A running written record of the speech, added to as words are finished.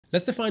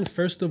Let's define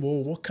first of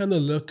all what kind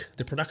of look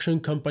the production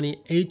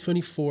company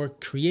A24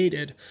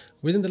 created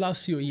within the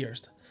last few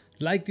years.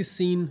 Like this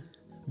scene,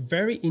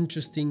 very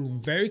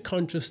interesting, very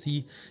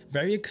contrasty,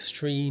 very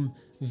extreme,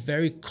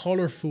 very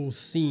colorful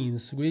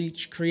scenes,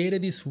 which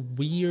created this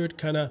weird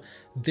kind of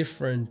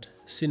different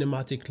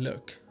cinematic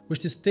look,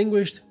 which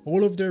distinguished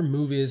all of their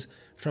movies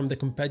from the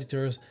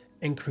competitors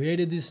and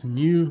created this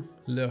new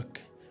look,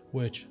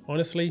 which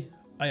honestly,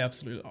 I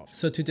absolutely love.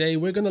 So today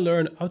we're gonna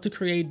learn how to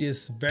create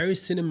this very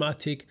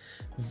cinematic,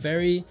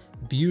 very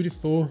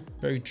beautiful,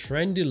 very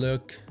trendy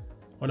look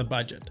on a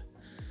budget,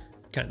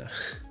 kinda.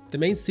 The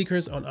main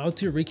secrets on how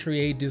to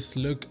recreate this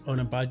look on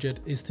a budget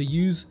is to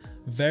use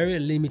very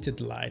limited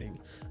lighting.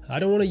 I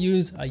don't want to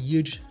use a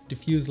huge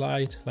diffuse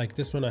light like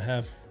this one I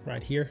have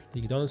right here that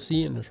you don't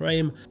see in the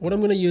frame. What I'm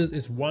going to use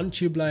is one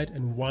tube light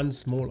and one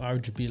small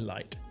RGB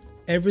light.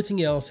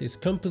 Everything else is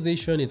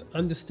composition, is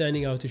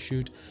understanding how to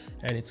shoot,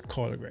 and it's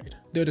color grade.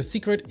 The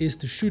secret is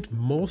to shoot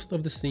most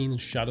of the scene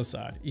shadow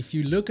side. If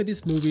you look at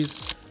these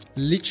movies,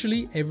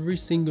 literally every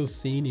single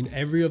scene in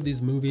every of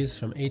these movies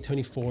from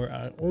A24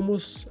 are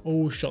almost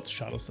all shot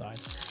shadow side.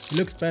 It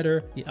looks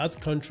better, it adds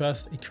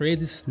contrast, it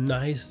creates this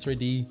nice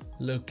 3D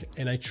look,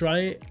 and I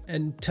try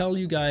and tell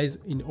you guys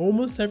in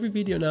almost every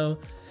video now,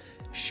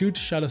 shoot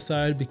shadow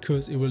side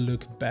because it will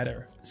look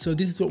better. So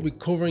this is what we're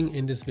covering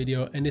in this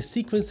video, and the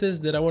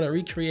sequences that I want to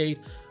recreate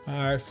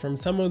are from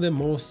some of the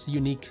most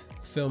unique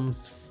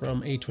films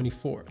from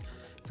A24.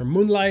 From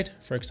Moonlight,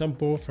 for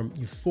example, from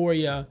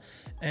Euphoria,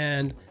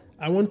 and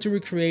I want to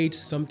recreate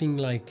something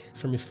like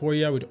from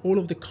Euphoria with all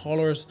of the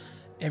colors,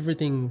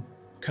 everything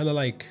kind of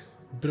like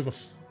a bit of a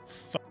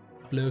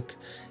look,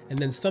 and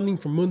then something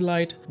from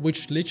Moonlight,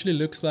 which literally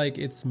looks like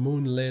it's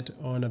moonlit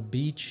on a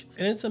beach,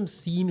 and then some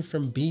scene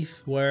from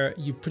Beef where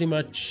you pretty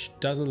much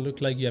doesn't look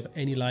like you have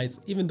any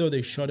lights, even though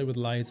they shot it with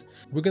lights.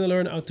 We're gonna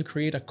learn how to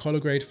create a color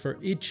grade for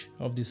each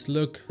of this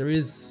look. There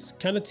is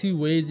kind of two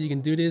ways you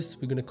can do this.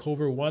 We're gonna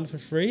cover one for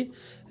free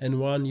and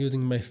one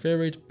using my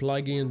favorite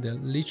plugin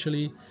that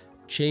literally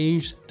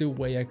changed the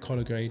way I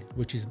color grade,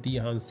 which is the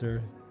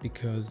answer,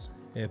 because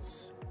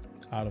it's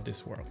out of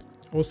this world.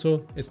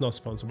 Also, it's not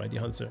sponsored by the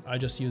Hunter. I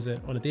just use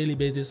it on a daily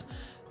basis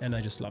and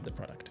I just love the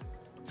product.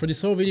 For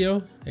this whole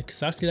video,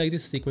 exactly like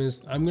this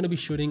sequence, I'm going to be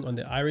shooting on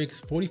the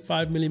IRIX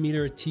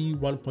 45mm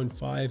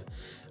T1.5.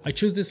 I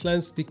choose this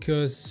lens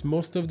because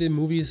most of the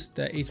movies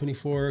that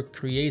A24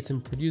 creates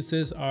and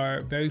produces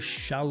are very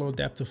shallow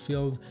depth of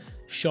field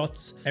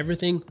shots.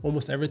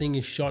 Almost everything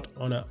is shot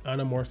on an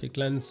anamorphic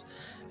lens,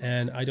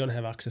 and I don't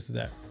have access to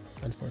that,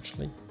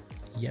 unfortunately,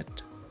 yet.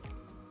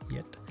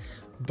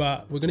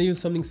 But we're gonna use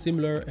something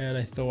similar, and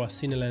I thought a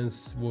cine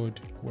lens would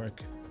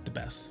work the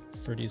best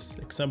for this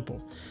example.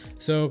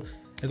 So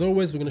as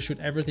always, we're gonna shoot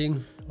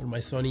everything on my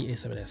Sony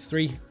a7S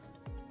III.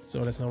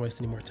 So let's not waste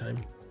any more time.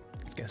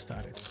 Let's get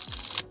started.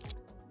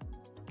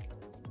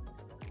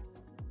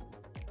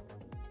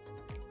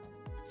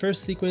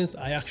 First sequence,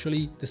 I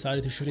actually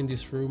decided to shoot in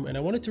this room, and I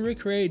wanted to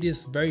recreate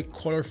this very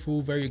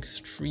colorful, very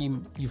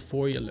extreme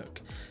Euphoria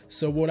look.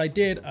 So what I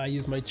did, I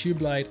used my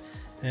tube light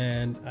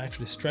and I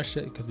actually stretched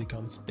it because it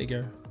becomes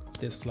bigger.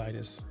 This light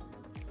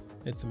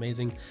it's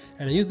amazing.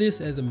 And I use this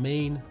as a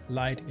main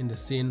light in the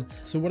scene.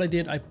 So what I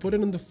did, I put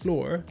it on the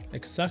floor,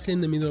 exactly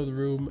in the middle of the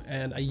room,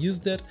 and I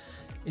used it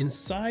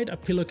inside a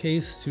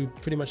pillowcase to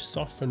pretty much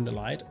soften the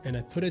light, and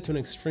I put it to an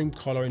extreme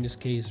color, in this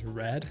case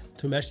red,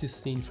 to match this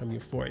scene from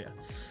Euphoria.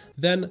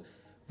 Then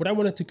what I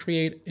wanted to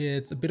create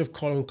is a bit of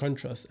color and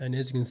contrast, and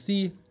as you can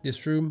see,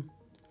 this room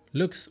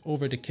looks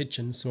over the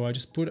kitchen, so I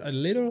just put a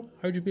little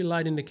RGB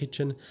light in the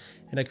kitchen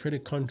and I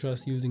created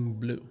contrast using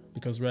blue,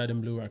 because red and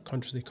blue are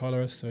contrasty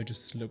colors, so it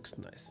just looks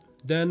nice.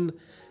 Then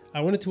I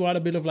wanted to add a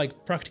bit of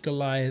like practical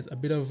light, a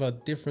bit of a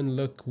different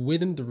look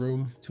within the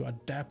room to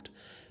adapt,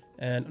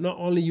 and not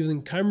only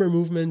using camera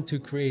movement to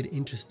create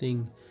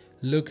interesting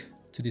look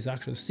to this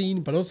actual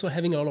scene, but also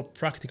having a lot of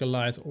practical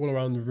lights all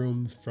around the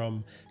room,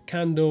 from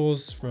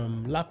candles,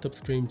 from laptop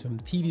screens, from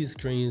TV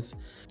screens.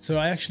 So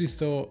I actually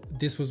thought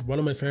this was one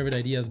of my favorite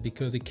ideas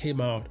because it came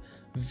out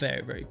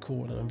very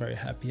cool, and I'm very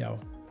happy how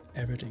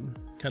everything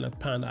kind of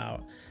panned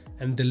out.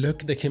 And the look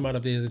that came out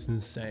of this is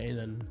insane,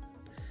 and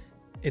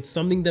it's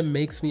something that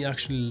makes me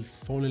actually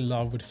fall in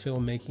love with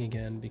filmmaking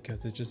again,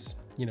 because it just,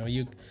 you know,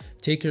 you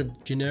take a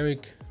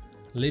generic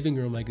living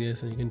room like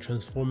this and you can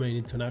transform it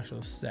into an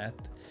actual set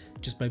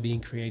just by being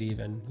creative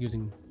and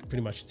using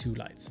pretty much two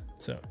lights.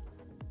 So,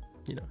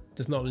 you know,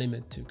 there's no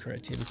limit to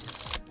creativity.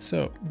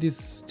 So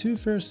these two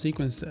first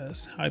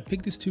sequences, I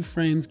picked these two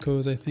frames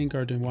because I think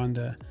are the one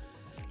that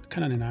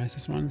kind of the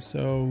nicest one.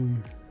 So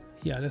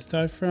yeah, let's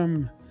start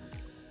from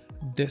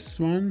this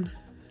one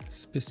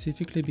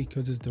specifically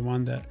because it's the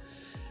one that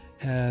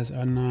has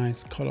a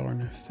nice color on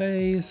the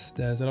face.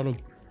 There's a lot of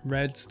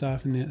red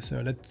stuff in there.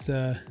 So let's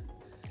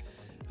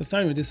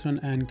start with this one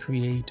and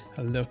create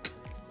a look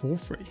for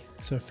free.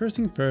 So first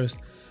thing first,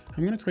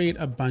 I'm going to create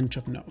a bunch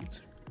of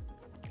nodes.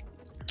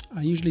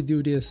 I usually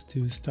do this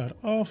to start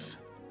off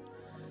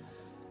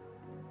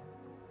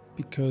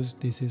because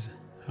this is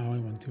how I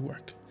want to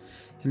work.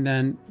 And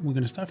then we're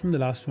gonna start from the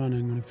last one.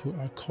 I'm gonna put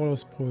our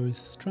colors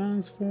poise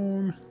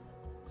transform.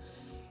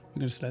 We're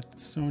gonna select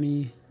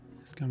Sony,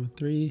 it's gamma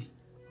 3.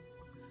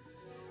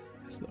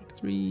 Let's look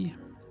 3.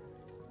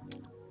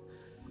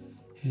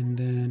 And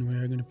then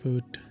we're gonna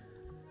put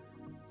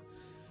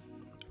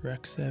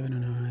Rec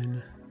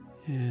 709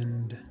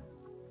 and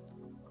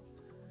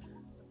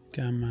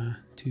gamma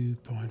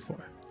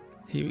 2.4.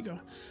 Here we go.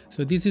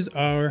 So this is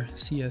our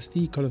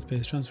CST, color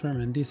space transform,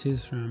 and this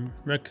is from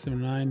Rec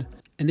 709.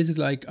 And this is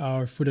like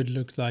our footage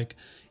looks like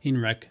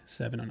in Rec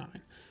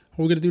 709. What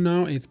we're gonna do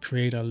now is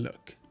create a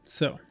look.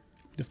 So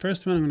the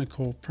first one I'm gonna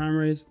call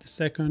primaries, the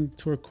second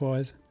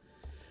turquoise.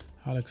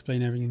 I'll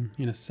explain everything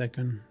in a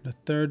second. The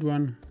third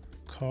one,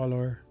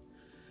 color.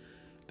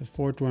 The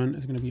fourth one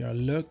is gonna be our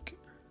look.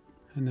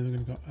 And then we're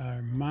gonna go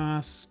our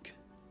mask.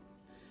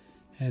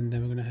 And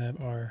then we're gonna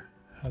have our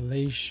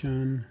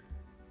halation.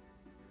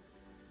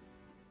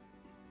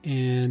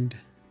 And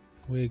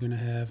we're gonna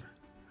have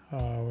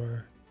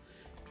our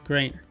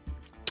grain.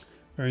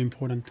 Very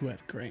important to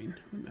have grain,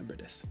 remember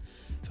this.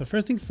 So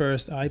first thing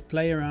first, I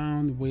play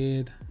around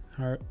with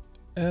our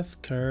S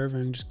curve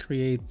and just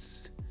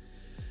creates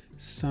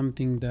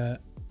something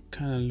that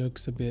kind of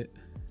looks a bit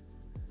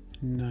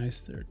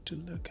nicer to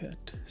look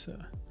at. So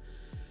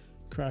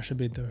crush a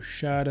bit those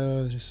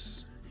shadows,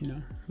 just, you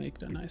know, make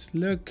that nice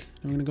look.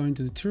 I'm gonna go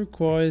into the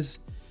turquoise,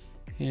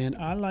 and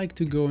I like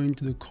to go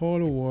into the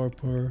color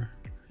warper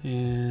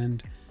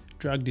and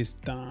drag this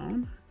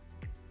down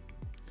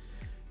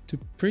to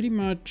pretty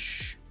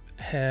much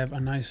have a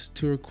nice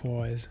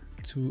turquoise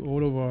to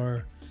all of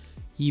our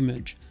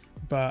image,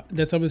 but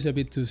that's obviously a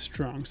bit too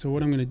strong. So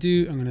what I'm gonna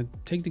do, I'm gonna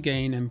take the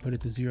gain and put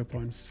it to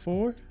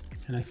 0.4,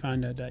 and I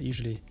find that that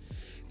usually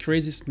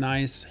creates this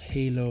nice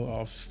halo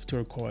of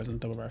turquoise on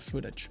top of our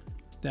footage.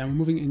 Then we're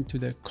moving into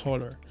the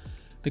color.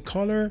 The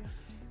color,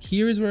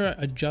 here is where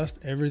I adjust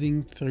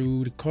everything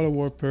through the color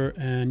warper,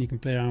 and you can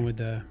play around with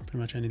pretty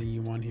much anything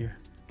you want here.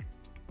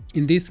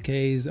 In this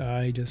case,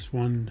 I just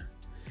want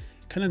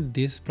kind of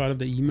this part of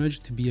the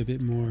image to be a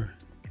bit more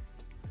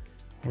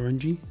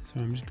orangey. So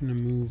I'm just gonna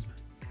move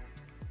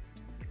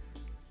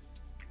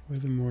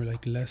even more,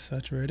 like less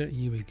saturated.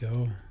 Here we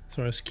go.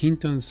 So our skin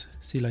tones,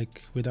 see,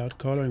 like without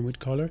color and with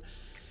color,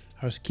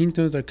 our skin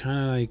tones are kind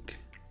of like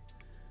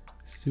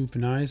super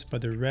nice,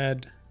 but the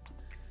red,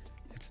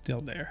 it's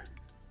still there.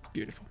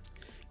 Beautiful.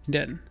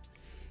 Then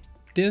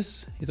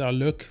this is our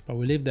look, but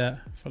we'll leave that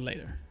for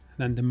later.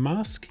 Then the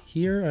mask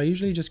here, I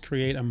usually just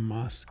create a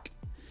mask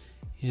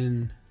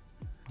in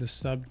the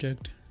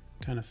subject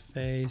kind of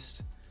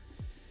face.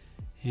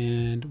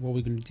 And what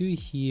we're going to do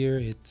here,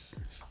 it's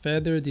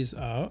feather this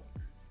out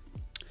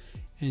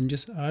and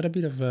just add a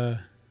bit of a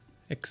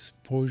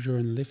exposure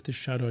and lift the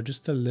shadow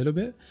just a little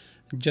bit,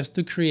 just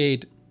to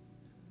create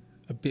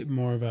a bit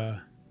more of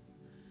a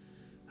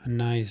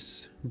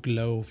nice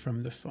glow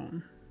from the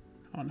phone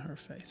on her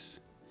face.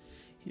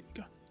 Here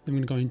we go. I'm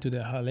gonna go into the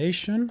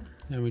halation,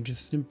 and we're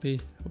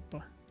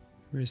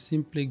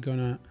simply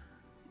gonna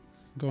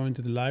go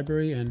into the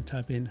library and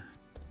type in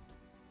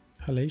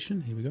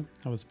halation. Here we go.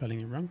 I was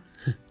spelling it wrong.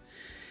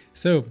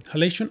 So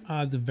halation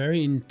adds a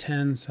very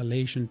intense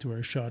halation to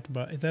our shot,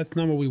 but that's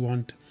not what we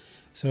want.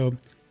 So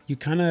you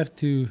kind of have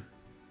to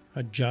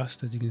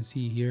adjust, as you can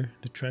see here,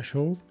 the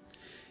threshold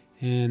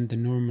and the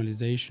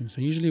normalization.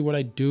 So usually what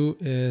I do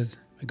is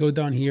I go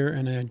down here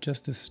and I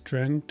adjust the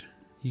strength.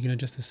 You can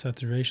adjust the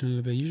saturation a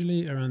little bit.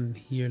 Usually around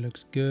here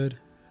looks good.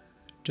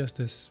 Just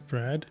the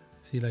spread.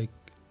 See, like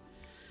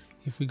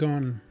if we go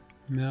on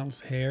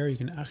Mel's hair, you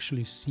can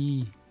actually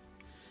see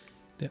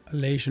the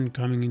halation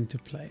coming into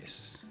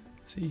place.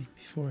 See,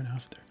 before and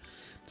after.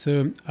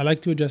 So I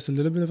like to adjust a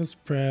little bit of a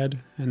spread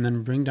and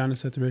then bring down the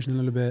saturation a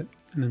little bit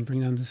and then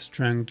bring down the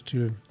strength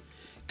to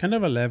kind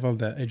of a level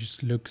that it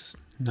just looks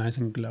nice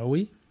and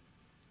glowy.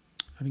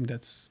 I think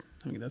that's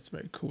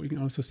very cool. You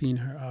can also see in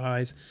her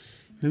eyes.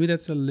 Maybe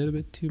that's a little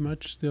bit too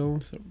much still,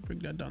 so bring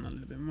that down a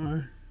little bit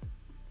more.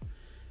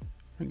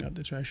 Bring up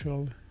the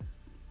threshold.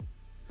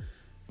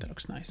 That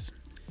looks nice.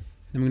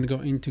 Then we're gonna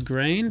go into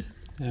grain,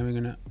 and we're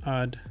gonna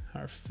add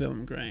our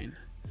film grain.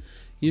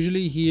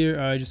 Usually here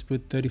I just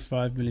put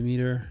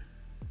 35mm,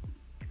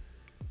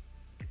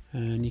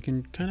 and you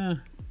can kind of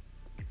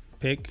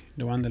pick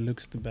the one that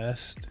looks the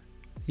best.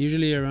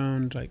 Usually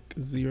around like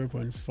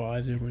 0.5,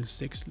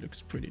 0.6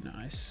 looks pretty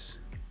nice.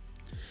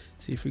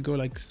 See, if we go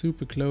like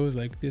super close,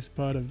 like this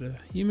part of the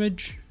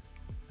image,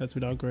 that's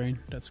without grain,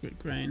 that's with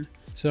grain.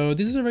 So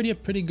this is already a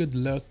pretty good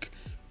look,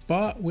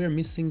 but we're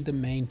missing the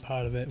main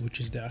part of it, which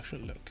is the actual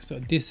look. So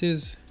this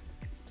is,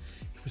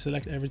 if we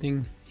select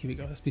everything, here we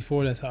go, that's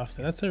before, that's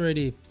after. That's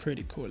already a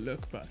pretty cool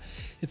look, but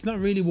it's not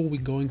really what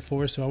we're going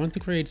for. So I want to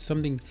create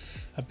something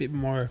a bit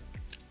more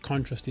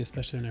contrasty,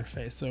 especially in her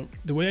face. So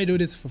the way I do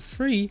this for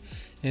free,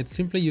 it's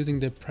simply using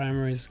the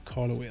primaries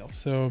color wheel.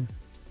 So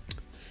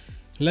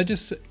let's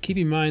just keep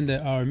in mind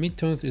that our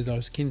midtones is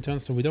our skin tone,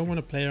 so we don't want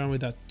to play around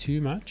with that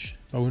too much,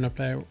 but we want to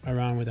play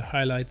around with the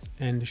highlights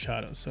and the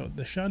shadows. So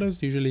the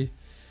shadows, usually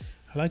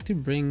I like to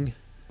bring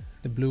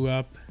the blue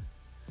up,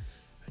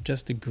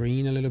 adjust the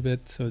green a little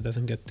bit so it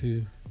doesn't get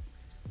too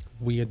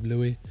weird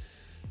bluey.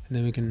 And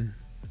then we can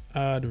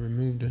add or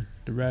remove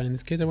the red. In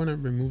this case, I want to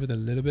remove it a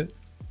little bit.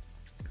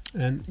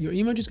 And your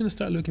image is going to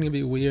start looking a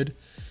bit weird,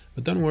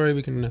 but don't worry,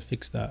 we can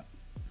fix that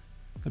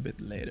a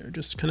bit later.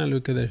 Just kind of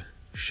look at the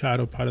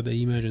shadow part of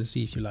the image and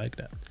see if you like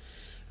that.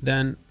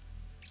 Then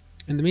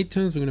in the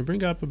midtones, we're going to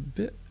bring up a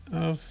bit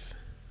of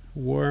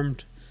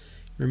warmth,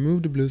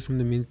 remove the blues from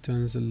the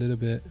midtones a little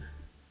bit,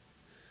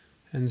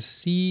 and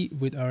see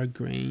with our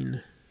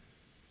grain.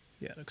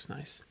 Yeah, it looks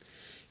nice.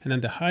 And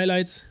then the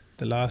highlights,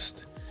 the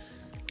last,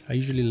 I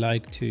usually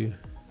like to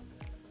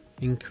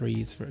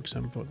increase, for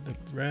example, the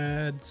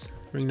reds,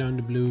 bring down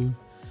the blue,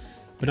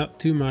 but not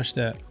too much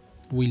that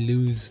we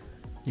lose,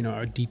 you know,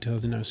 our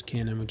details in our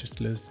skin and we just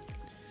lose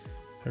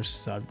our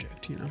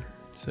subject, you know.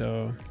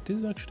 So this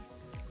is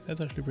that's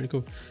actually pretty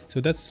cool.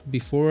 So that's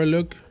before a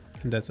look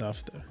and that's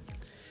after.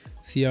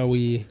 See how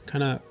we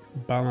kind of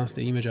balance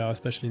the image out,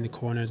 especially in the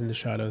corners and the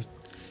shadows,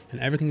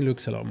 and everything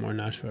looks a lot more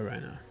natural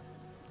right now.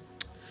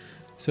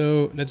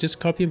 So let's just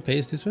copy and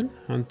paste this one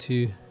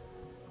onto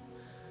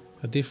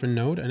a different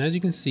node, and as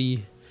you can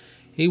see,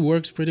 it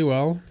works pretty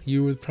well.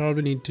 You will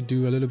probably need to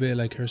do a little bit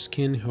like her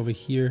skin over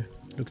here,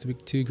 looks a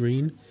bit too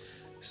green.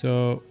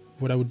 So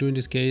what I would do in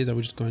this case, I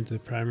would just go into the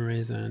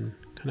primaries and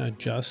kind of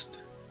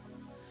adjust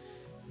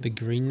the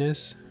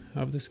greenness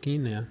of the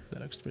skin. Yeah,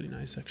 that looks pretty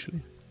nice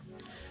actually.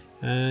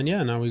 And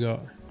yeah, now we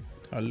got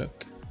our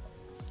look.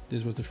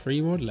 This was the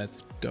free mode.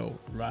 Let's go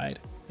right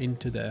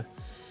into the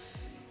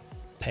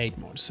paid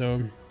mode.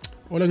 So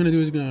all I'm gonna do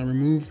is gonna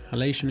remove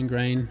halation and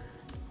grain,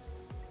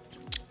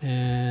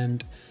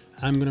 and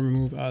I'm gonna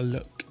remove our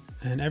look,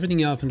 and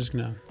everything else I'm just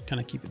gonna kind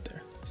of keep it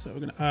there. So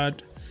we're gonna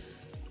add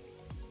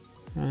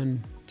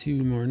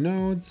 2 more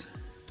nodes,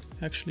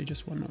 actually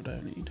just 1 node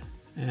I need,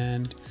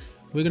 and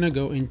we're gonna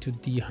go into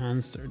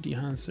Dehancer.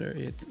 Dehancer,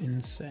 it's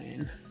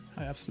insane.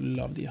 I absolutely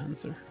love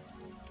Dehancer.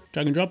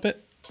 Drag and drop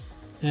it,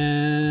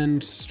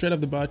 and straight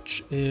off the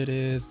batch it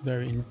is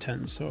very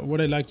intense. So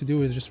what I like to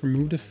do is just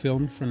remove the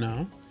film for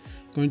now,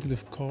 go into the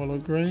color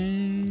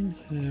grain,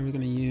 and we're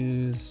gonna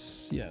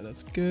use, yeah,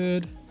 that's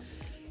good.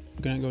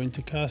 We're gonna go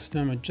into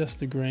custom,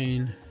 adjust the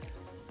grain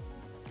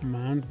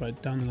amount by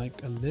down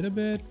like a little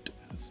bit.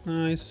 That's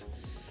nice.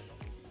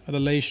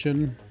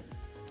 Adulation,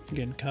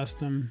 again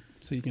custom,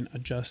 so you can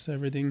adjust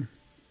everything,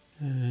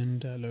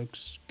 and that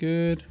looks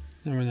good.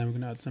 And then we're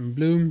gonna add some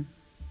bloom.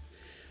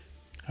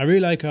 I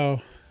really like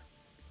how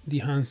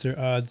Dehancer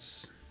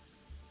adds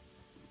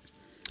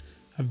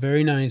a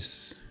very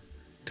nice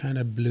kind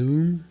of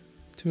bloom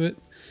to it.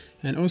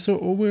 And also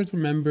always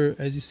remember,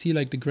 as you see,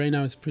 like the gray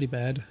now is pretty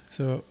bad,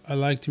 so I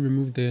like to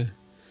remove the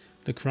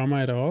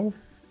chroma at all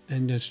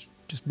and just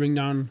bring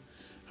down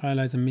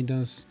highlights and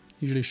midtones.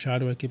 Usually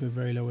shadow I keep it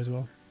very low as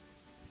well.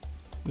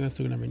 We're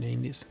also gonna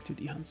rename this to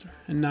Dehancer.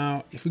 And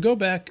now if we go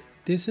back,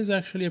 this is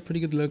actually a pretty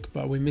good look,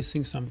 but we're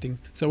missing something.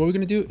 So what we're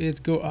gonna do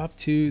is go up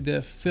to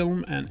the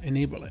film and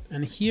enable it.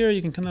 And here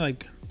you can kind of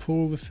like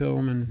pull the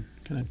film and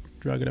kind of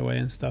drag it away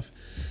and stuff.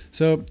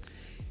 So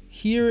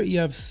here you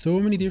have so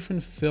many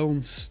different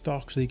film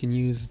stocks that you can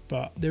use,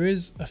 but there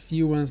is a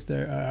few ones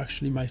that are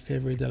actually my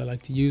favorite that I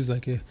like to use,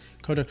 like a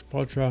Kodak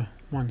Ultra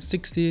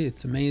 160,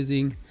 it's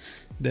amazing.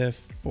 The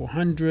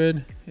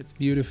 400, it's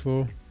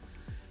beautiful.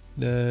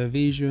 The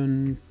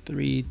Vision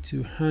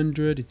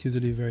 3200, it's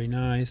usually very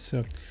nice.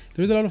 So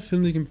there's a lot of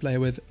film you can play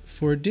with.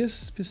 For this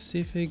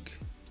specific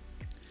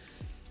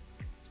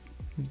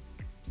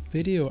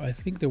video, I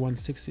think the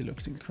 160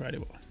 looks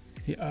incredible.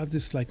 He adds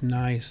this like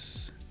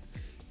nice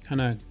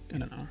kind of, I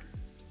don't know,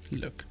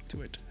 look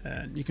to it.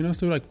 And you can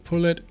also like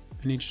pull it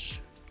in each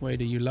way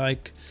that you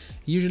like.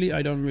 Usually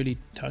I don't really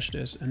touch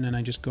this, and then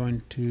I just go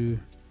into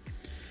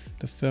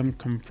the film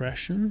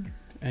compression,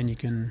 and you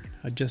can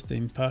adjust the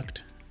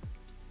impact.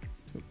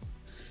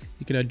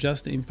 You can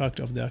adjust the impact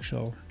of the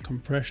actual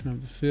compression of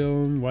the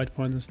film, white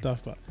point and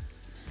stuff. But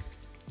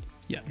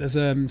yeah, there's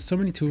so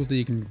many tools that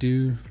you can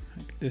do,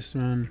 like this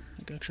one,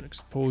 like actual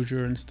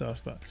exposure and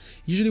stuff. But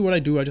usually what I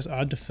do, I just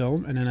add the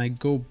film and then I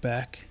go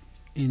back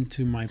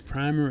into my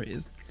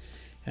primaries,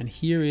 and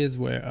here is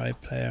where I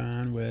play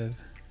around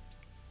with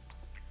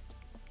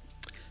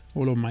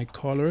all of my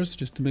colors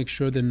just to make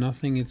sure that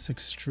nothing is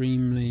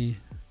extremely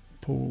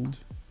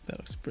pulled. That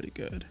looks pretty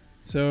good.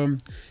 So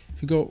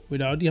if you go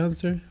without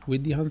Dehancer,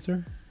 with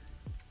Dehancer,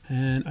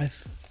 and I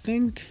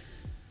think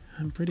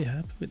I'm pretty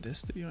happy with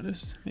this, to be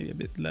honest. Maybe a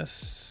bit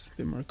less, a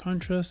bit more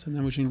contrast, and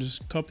then we can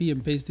just copy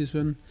and paste this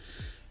one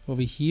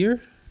over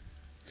here.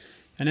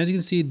 And as you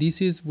can see,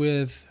 this is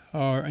with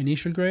our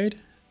initial grade,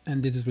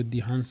 and this is with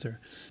Dehancer.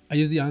 I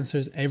use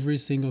Dehancers every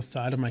single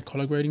side of my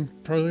color grading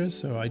process,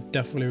 so I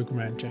definitely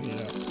recommend checking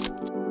it out.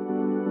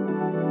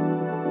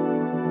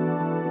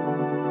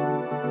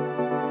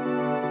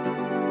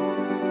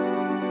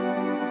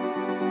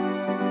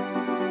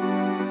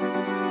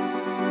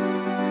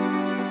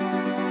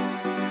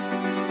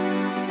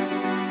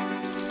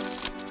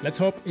 Let's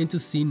hop into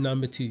scene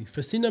number 2.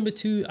 For scene number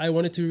 2, I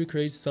wanted to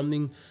recreate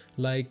something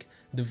like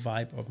the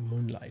vibe of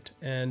Moonlight.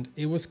 And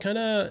it was kind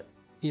of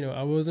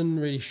I wasn't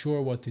really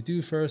sure what to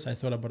do first. I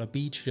thought about a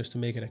beach just to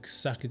make it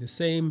exactly the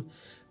same.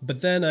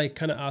 But then I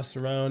kind of asked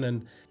around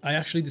and I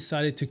actually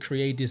decided to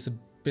create this a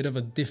bit of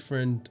a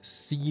different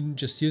scene,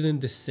 just using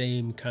the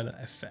same kind of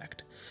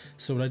effect.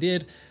 So what I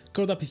did,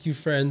 called up a few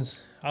friends,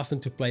 asked them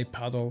to play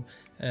paddle,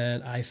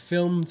 and I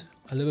filmed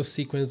a little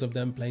sequence of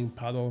them playing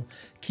paddle,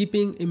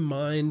 keeping in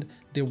mind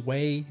the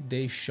way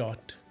they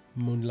shot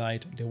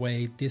Moonlight, the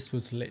way this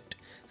was lit.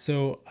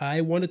 So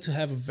I wanted to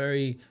have a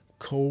very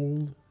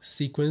cold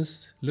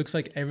sequence. Looks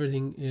like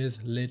everything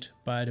is lit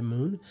by the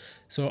moon.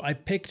 So I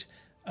picked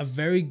a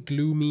very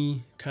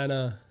gloomy kind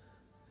of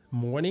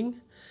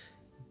morning,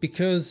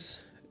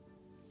 because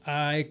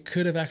I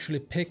could have actually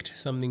picked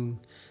something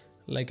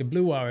like a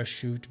blue hour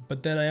shoot,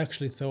 but then I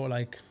actually thought,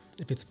 like,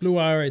 if it's blue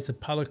hour, it's a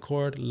paddle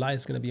court,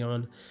 light's gonna be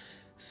on,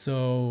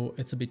 so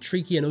it's a bit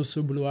tricky. And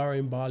also blue hour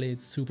in Bali,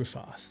 it's super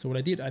fast. So what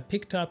I did, I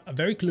picked up a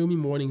very gloomy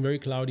morning, very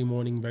cloudy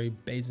morning, very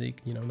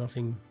basic,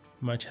 nothing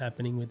much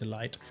happening with the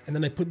light. And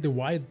then I put the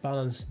white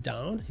balance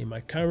down in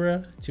my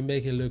camera to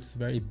make it look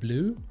very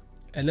blue.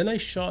 And then I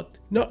shot,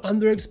 not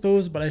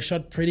underexposed, but I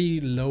shot pretty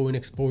low in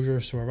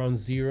exposure, so around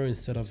 0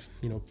 instead of,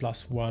 +1,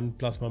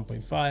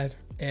 +1.5.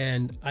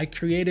 And I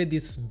created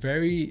this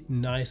very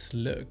nice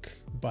look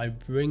by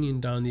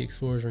bringing down the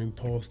exposure in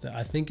post.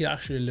 I think it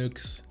actually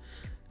looks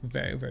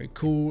very, very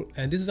cool.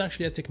 And this is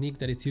actually a technique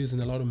that it's used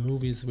in a lot of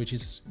movies, which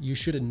is you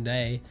shoot at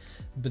day,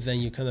 but then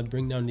you kind of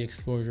bring down the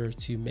exposure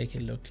to make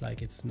it look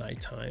like it's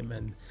nighttime.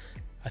 And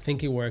I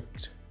think it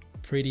worked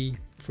pretty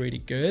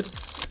good.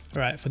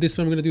 All right, for this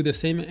one, I'm gonna do the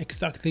same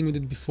exact thing we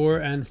did before.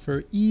 And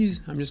for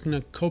ease, I'm just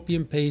gonna copy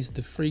and paste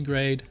the free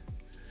grade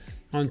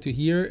onto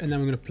here, and then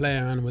we're gonna play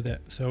around with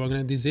it. So I'm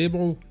gonna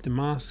disable the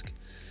mask.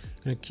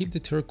 I'm gonna keep the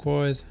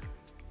turquoise.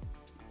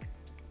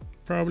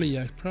 Probably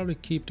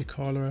keep the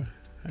color.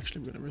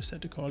 Actually, we're gonna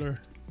reset the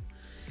color.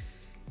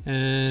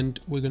 And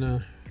we're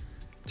gonna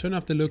turn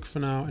off the look for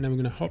now, and then we're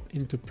gonna hop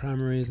into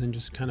primaries and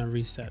just kind of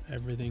reset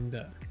everything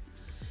that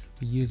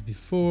we used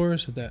before,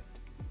 so that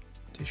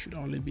this should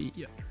only be,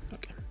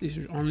 this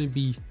should only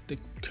be the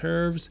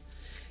curves.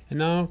 And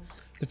now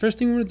the first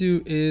thing we're gonna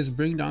do is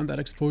bring down that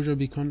exposure,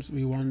 because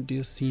we want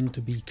this scene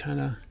to be kind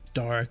of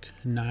dark,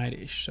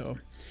 nightish. So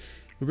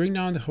we bring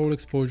down the whole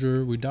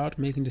exposure without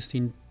making the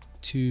scene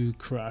too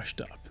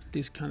crushed up.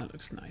 This kind of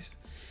looks nice.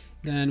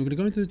 Then we're gonna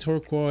go into the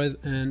turquoise,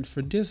 and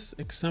for this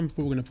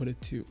example, we're gonna put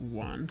it to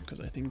 1, because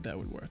I think that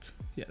would work.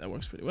 Yeah, that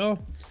works pretty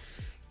well.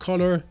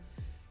 Color,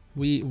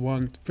 we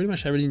want pretty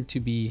much everything to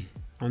be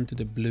onto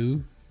the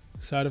blue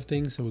side of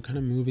things, so we're kind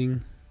of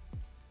moving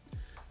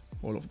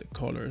all of the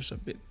colors a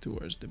bit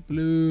towards the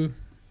blue,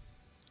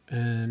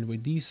 and we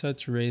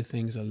desaturate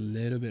things a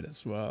little bit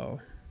as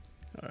well.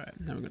 All right,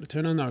 now we're gonna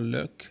turn on our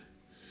look,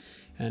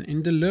 and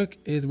in the look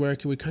is where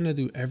we kind of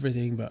do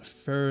everything, but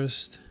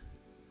first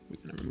we're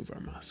gonna remove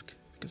our mask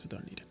because we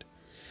don't need it.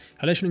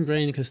 Halation and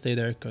grain can stay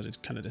there because it's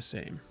kind of the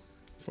same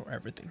for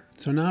everything.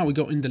 So now we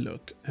go in the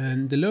look,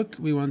 and the look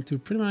we want to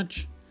pretty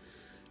much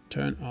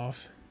turn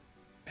off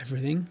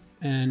everything,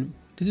 and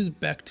this is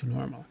back to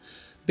normal.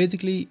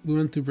 Basically, we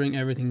want to bring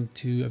everything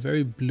to a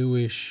very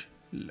bluish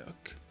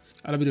look.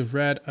 Add a bit of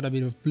red, add a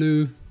bit of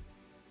blue.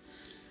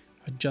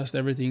 Adjust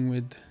everything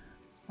with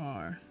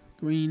our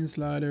green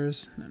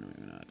sliders. And then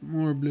we're gonna add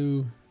more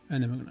blue,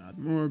 and then we're gonna add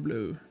more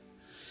blue.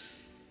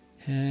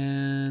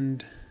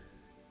 And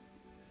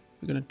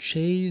we're gonna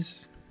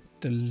chase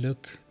the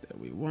look that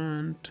we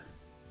want.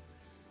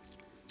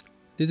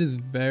 This is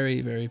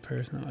very, very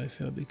personal, I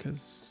feel,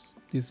 because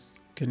this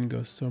can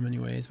go so many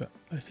ways, but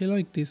I feel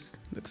like this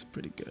looks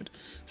pretty good.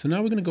 So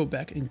now we're gonna go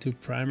back into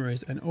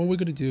primaries, and all we're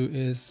gonna do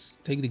is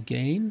take the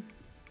gain,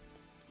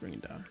 bring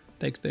it down.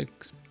 Take the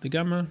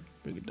gamma,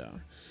 bring it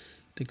down.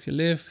 Takes your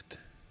lift,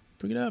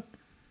 bring it up.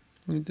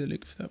 Bring the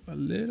lift up a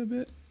little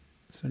bit.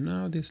 So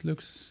now this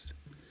looks,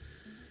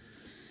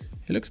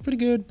 it looks pretty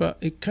good, but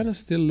it kind of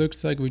still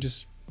looks like we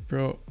just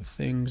brought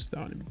things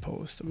down in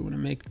post. So we want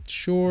to make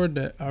sure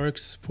that our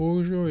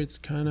exposure, it's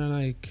kind of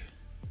like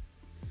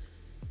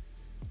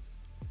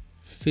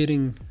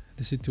fitting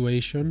the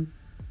situation.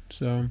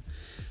 So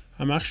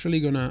I'm actually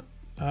gonna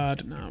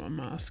add now a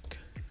mask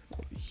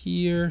over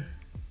here,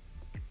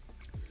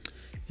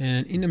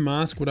 and in the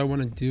mask what I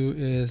want to do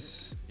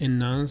is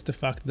enhance the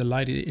fact that the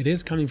light, it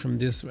is coming from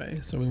this way,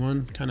 so we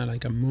want kind of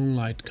like a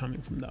moonlight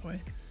coming from that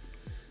way.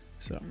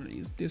 So I'm gonna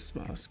use this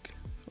mask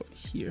over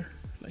here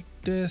like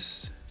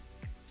this,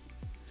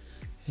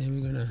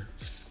 and we're gonna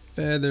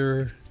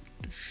feather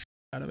the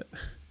out of it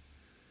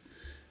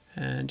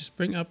and just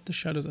bring up the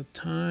shadows a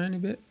tiny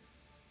bit,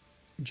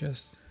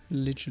 just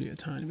literally a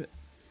tiny bit,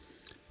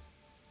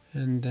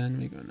 and then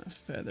we're gonna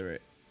feather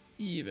it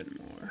even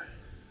more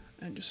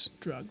and just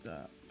drag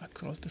that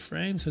across the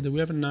frame so that we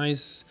have a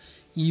nice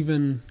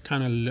even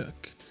kind of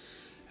look.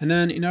 And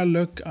then in our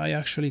look I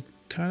actually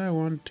kind of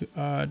want to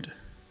add,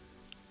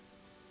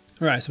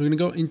 all right, so we're gonna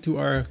go into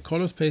our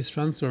color space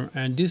transform,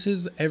 and this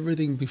is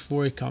everything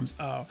before it comes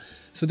out.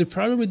 So the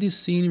problem with this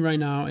scene right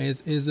now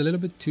is a little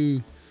bit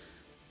too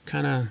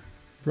kind of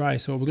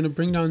bright, so we're gonna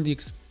bring down the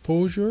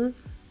exposure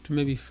to to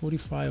maybe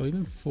 45 or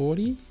even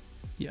 40.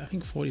 Yeah, I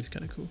think 40 is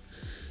kind of cool.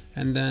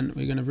 And then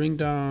we're gonna bring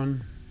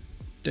down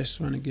this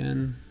one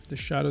again, the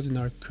shadows in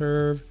our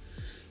curve,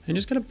 and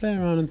just gonna play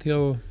around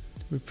until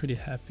we're pretty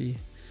happy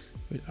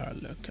with our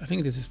look. I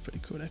think this is pretty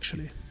cool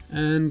actually.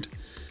 And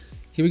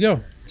here we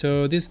go.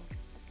 So this,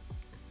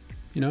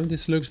 you know,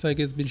 this looks like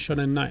it's been shot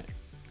at night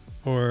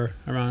or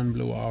around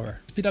blue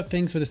hour. Speed up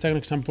things for the second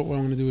example. What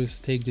I'm gonna do is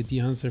take the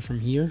de-enhancer from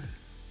here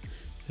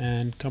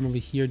and come over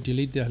here,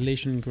 delete the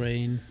halation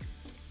grain,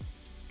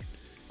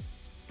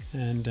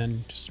 and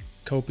then just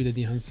copy the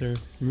de-enhancer,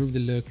 remove the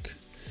look.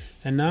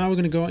 And now we're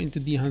gonna go into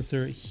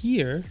de-enhancer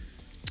here,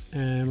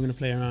 and we're gonna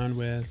play around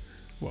with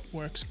what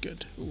works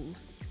good. Ooh,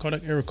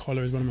 Kodak Aero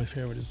Color is one of my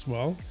favorites as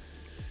well.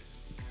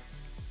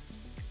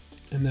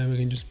 And then we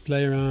can just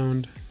play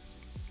around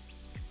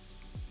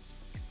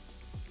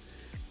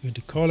with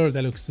the color.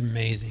 That looks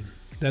amazing.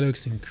 That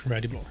looks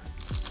incredible.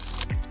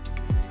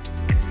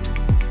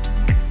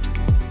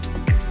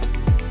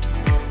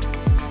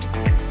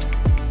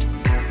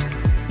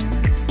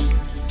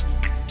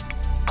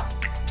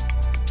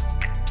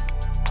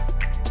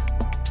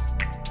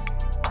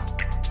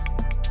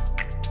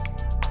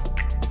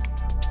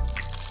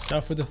 Now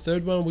for the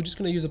third one, we're just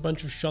gonna use a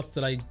bunch of shots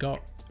that I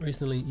got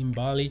recently in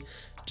Bali,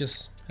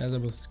 just as I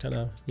was kind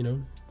of, you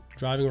know,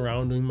 driving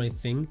around doing my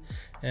thing.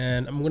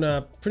 And I'm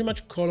gonna pretty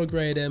much color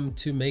grade them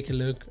to make it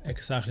look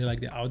exactly like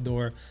the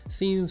outdoor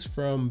scenes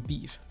from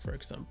Beef, for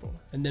example.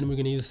 And then we're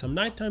gonna use some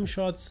nighttime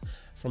shots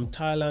from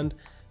Thailand,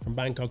 from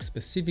Bangkok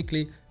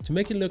specifically, to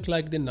make it look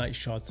like the night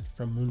shots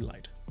from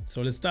Moonlight.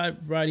 So let's dive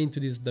right into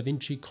this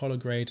Davinci color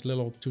grade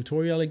little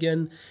tutorial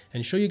again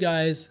and show you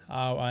guys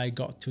how I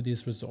got to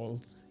these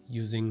results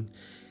using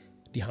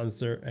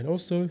de-enhancer and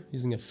also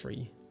using a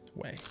free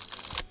way.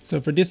 So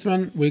for this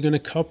one, we're gonna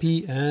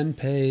copy and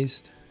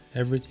paste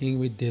everything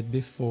we did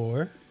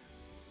before,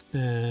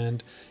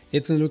 and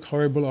it's gonna look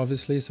horrible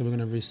obviously, so we're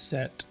gonna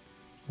reset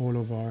all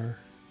of our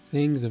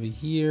things over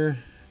here.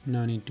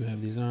 No need to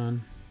have these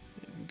on.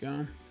 There we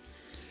go.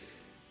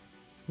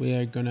 We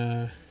are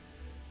gonna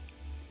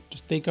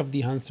just take off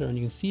the enhancer, and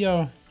you can see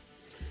how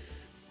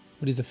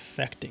what is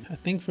affecting. I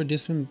think for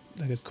this one,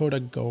 like a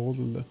Kodak Gold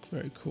will look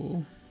very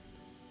cool.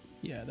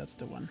 Yeah, that's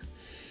the one.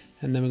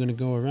 And then we're gonna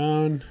go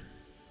around,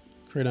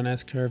 create an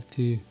S-curve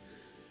to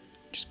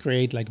just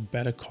create like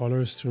better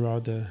colors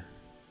throughout the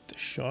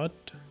shot.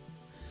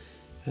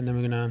 And then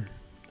we're gonna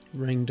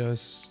bring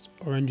those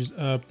oranges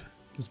up,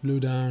 this blue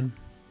down.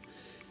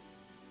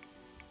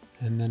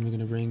 And then we're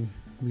gonna bring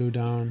blue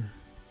down,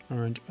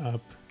 orange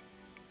up.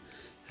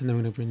 And then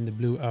we're gonna bring the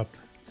blue up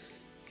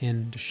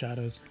in the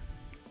shadows.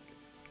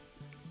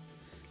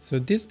 So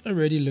this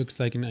already looks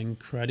like an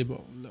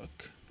incredible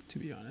look, to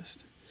be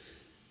honest.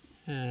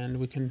 And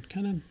we can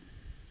kind of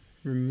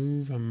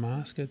remove a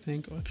mask, I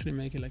think, or actually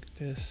make it like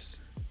this.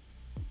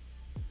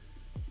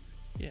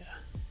 Yeah,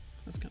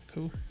 that's kind of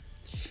cool.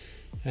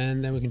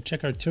 And then we can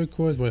check our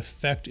turquoise, what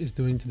effect is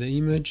doing to the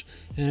image.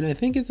 And I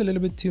think it's a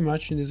little bit too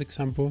much in this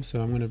example,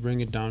 so I'm going to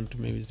bring it down to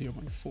maybe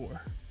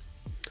 0.4.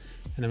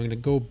 And then we're going to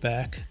go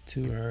back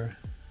to our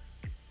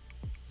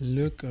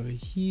look over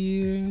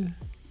here.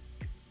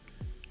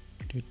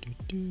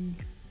 We're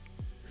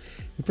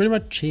pretty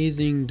much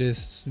chasing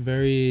this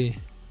very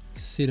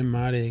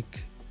cinematic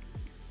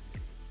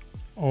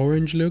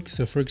orange look.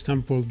 So for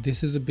example,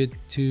 this is a bit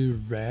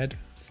too red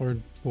for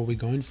what we're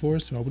going for,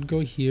 so I would go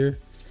here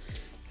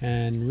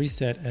and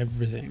reset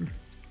everything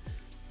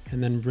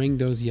and then bring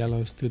those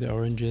yellows to the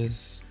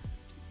oranges,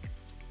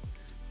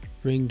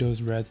 bring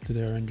those reds to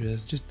the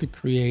oranges, just to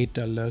create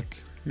a look,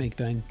 make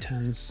that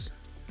intense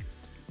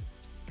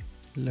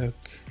look.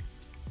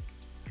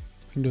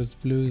 Bring those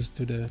blues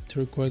to the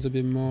turquoise a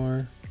bit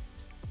more.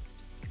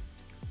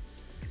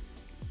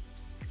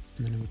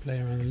 And then we play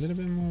around a little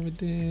bit more with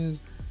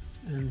this.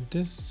 And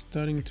this is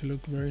starting to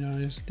look very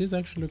nice. This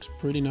actually looks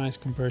pretty nice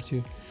compared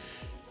to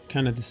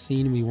kind of the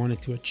scene we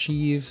wanted to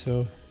achieve.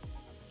 So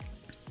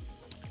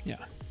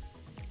yeah,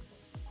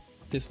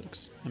 this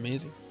looks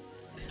amazing.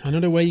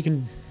 Another way you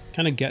can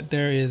kind of get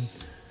there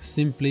is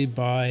simply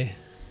by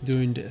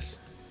doing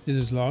this. This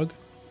is log.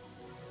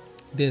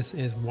 This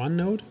is one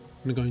node.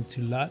 I'm going to go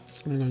into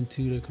LUTs. I'm going to go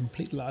into the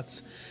complete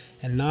LUTs.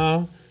 And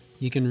now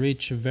you can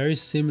reach a very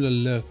similar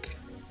look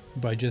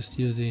by just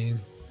using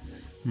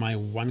my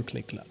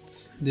one-click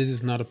LUTs. This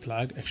is not a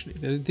plug, actually.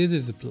 This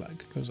is a plug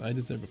because I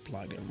deserve a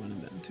plug. I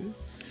wanted them too.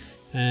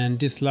 And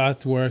this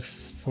LUT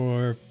works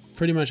for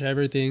pretty much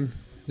everything.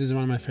 This is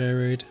one of my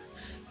favorite.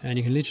 And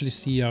you can literally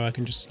see how I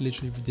can just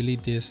literally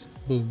delete this.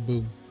 Boom,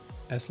 boom.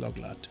 S-Log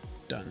LUT.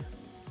 Done.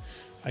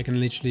 I can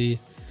literally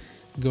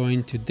go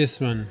into this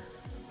one.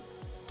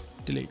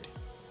 Delete.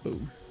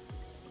 Boom.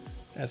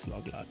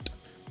 S-Log LUT.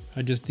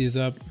 Adjust these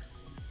up.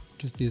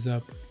 Just these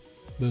up.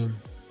 Boom.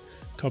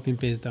 Copy and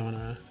paste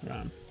down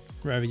around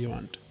wherever you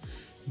want.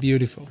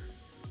 Beautiful.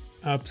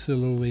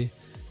 Absolutely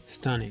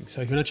stunning.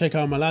 So if you want to check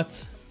out my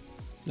LUTs,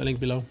 the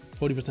link below,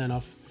 40%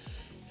 off.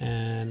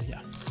 And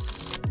yeah.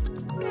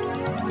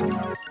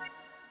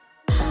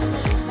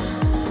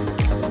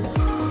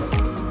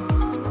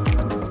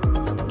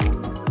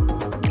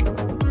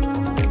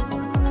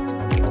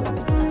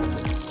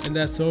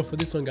 that's all for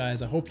this one,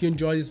 guys. I hope you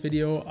enjoyed this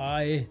video.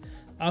 I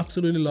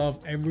absolutely love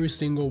every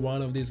single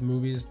one of these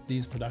movies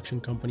these production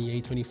company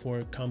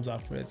A24 comes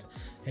up with,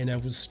 and I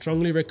would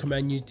strongly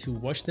recommend you to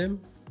watch them,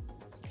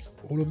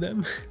 all of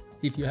them,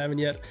 if you haven't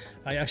yet.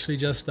 I actually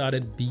just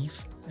started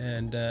Beef,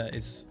 and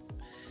it's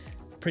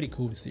pretty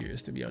cool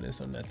series, to be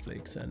honest, on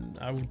Netflix, and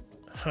I would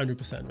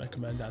 100%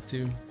 recommend that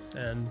too.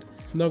 And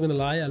I'm not gonna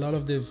lie, a lot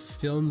of the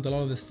films, a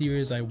lot of the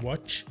series I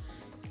watch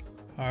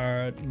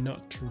are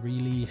not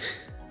really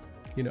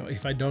you know,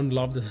 if I don't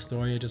love the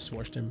story, I just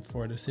watch them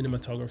for the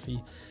cinematography,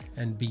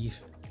 and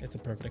Beef, it's a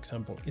perfect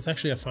example. It's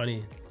actually a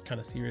funny kind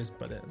of series,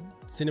 but the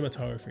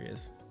cinematography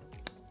is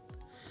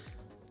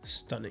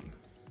stunning.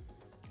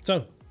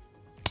 So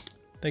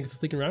thanks for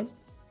sticking around.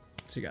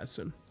 See you guys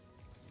soon.